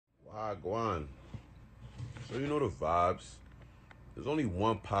Guan. So you know the vibes. There's only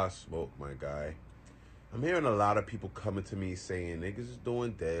one Pop Smoke, my guy. I'm hearing a lot of people coming to me saying niggas is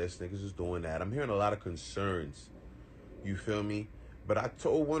doing this, niggas is doing that. I'm hearing a lot of concerns. You feel me? But I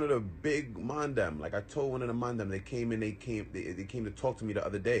told one of the big mandem, like I told one of the mandem, they came to talk to me the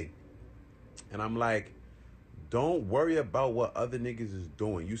other day. And I'm like, don't worry about what other niggas is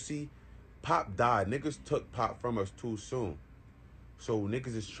doing. You see, Pop died. Niggas took Pop from us too soon. So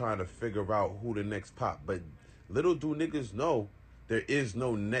niggas is trying to figure out who the next Pop. But little do niggas know, there is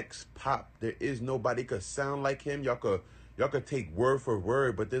no next Pop. There is nobody could sound like him. Y'all could take word for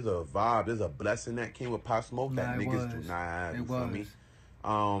word, but there's a vibe, there's a blessing that came with Pop Smoke that niggas do not have. You feel me?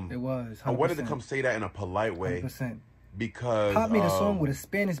 It was. 100%. I wanted to come say that in a polite way 100%. Because Pop made a song with a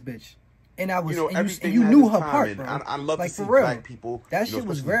Spanish bitch. And I was, you know, and you knew her part, bro. I love like, to see for real. black people. That shit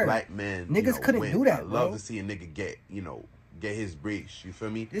was rare. Black men, niggas couldn't do that, bro. I love to see a nigga get his reach. You feel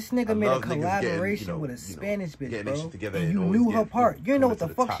me? This nigga made a collaboration with a Spanish bitch, bro. And you knew her part. You didn't know what the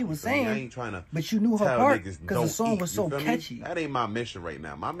fuck she was saying, I ain't trying to but you knew her part because the song was so catchy. That ain't my mission right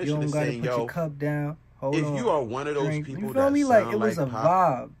now. My mission is saying, yo, put your cup down. Hold on. If you are one of those people you feel me? Like it was a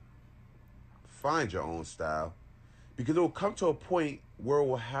vibe. Find your own style, because it will come to a point where it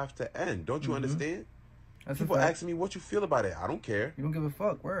will have to end. Don't you understand? People asking me what you feel about it. I don't care. You don't give a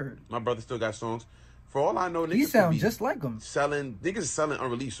fuck. Word. My brother still got songs. For all I know, niggas he sound just like him. Niggas selling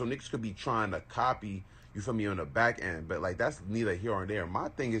unreleased, so niggas could be trying to copy, you feel me, on the back end. But like that's neither here or there. My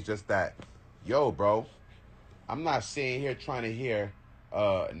thing is just that, yo, bro, I'm not sitting here trying to hear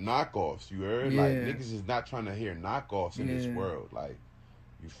knockoffs. You heard? Yeah. Like niggas is not trying to hear knockoffs in this world. Like,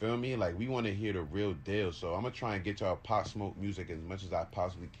 you feel me? Like we want to hear the real deal. So I'm gonna try and get y'all Pop Smoke music as much as I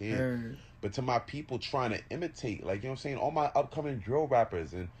possibly can. But to my people trying to imitate, like, you know what I'm saying, all my upcoming drill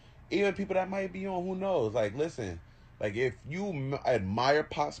rappers and even people that might be on, who knows? Like, listen, like if you admire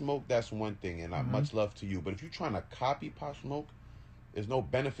Pop Smoke, that's one thing, and much love to you. But if you're trying to copy Pop Smoke, there's no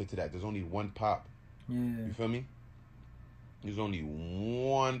benefit to that. There's only one Pop. Yeah. You feel me? There's only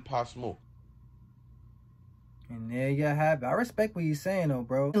one Pop Smoke. And there you have it. I respect what he's saying, though,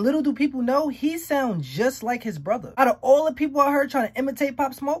 bro. And little do people know, he sounds just like his brother. Out of all the people I heard trying to imitate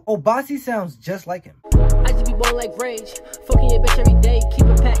Pop Smoke, Obasi sounds just like him. I just be born like rage. Fucking your bitch every day. Keep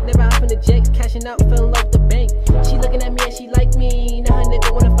a pack, never hop in the jakes. Cashing out,